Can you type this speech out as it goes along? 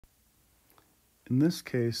In this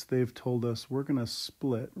case, they've told us we're going to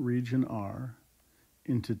split region R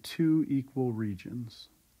into two equal regions.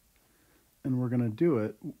 And we're going to do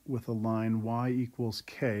it with a line y equals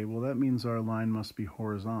k. Well, that means our line must be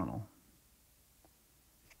horizontal.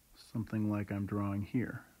 Something like I'm drawing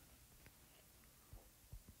here.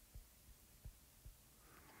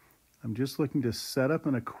 I'm just looking to set up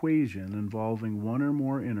an equation involving one or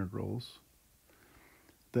more integrals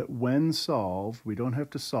that when solved, we don't have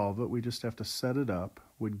to solve it, we just have to set it up,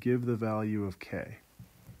 would give the value of k.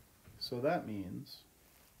 So that means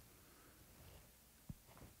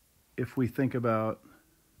if we think about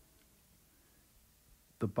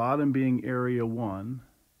the bottom being area 1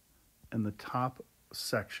 and the top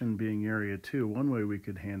section being area 2, one way we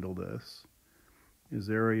could handle this is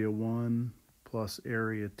area 1 plus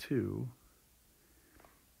area 2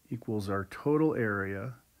 equals our total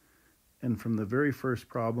area. And from the very first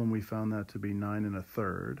problem, we found that to be 9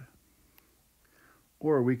 1/3.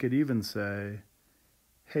 Or we could even say,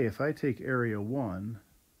 hey, if I take area 1,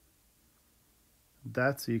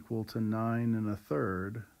 that's equal to 9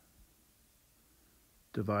 1/3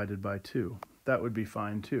 divided by 2. That would be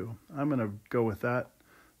fine too. I'm going to go with that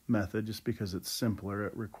method just because it's simpler.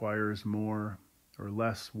 It requires more or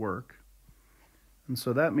less work. And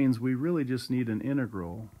so that means we really just need an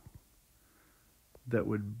integral that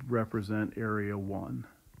would represent area 1.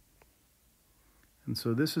 And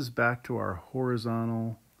so this is back to our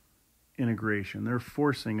horizontal integration. They're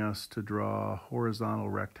forcing us to draw horizontal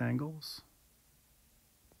rectangles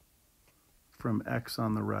from x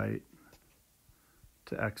on the right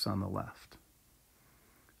to x on the left.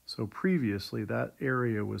 So previously that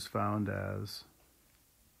area was found as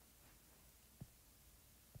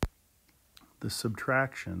the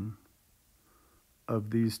subtraction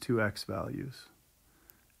of these two x values.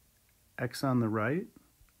 X on the right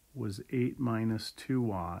was 8 minus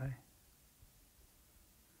 2y,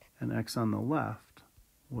 and x on the left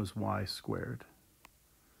was y squared.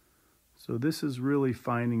 So this is really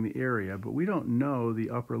finding the area, but we don't know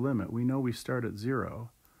the upper limit. We know we start at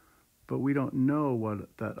 0, but we don't know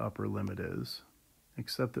what that upper limit is,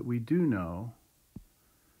 except that we do know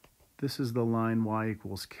this is the line y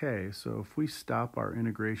equals k. So if we stop our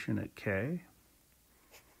integration at k,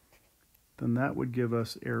 then that would give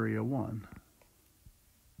us area 1.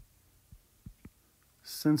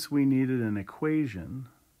 Since we needed an equation,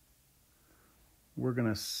 we're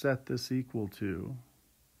going to set this equal to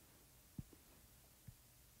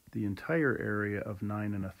the entire area of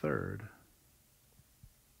 9 1/3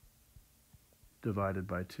 divided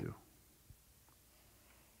by 2.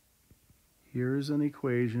 Here's an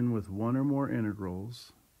equation with one or more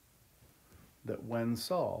integrals that when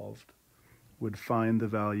solved would find the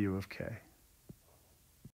value of k.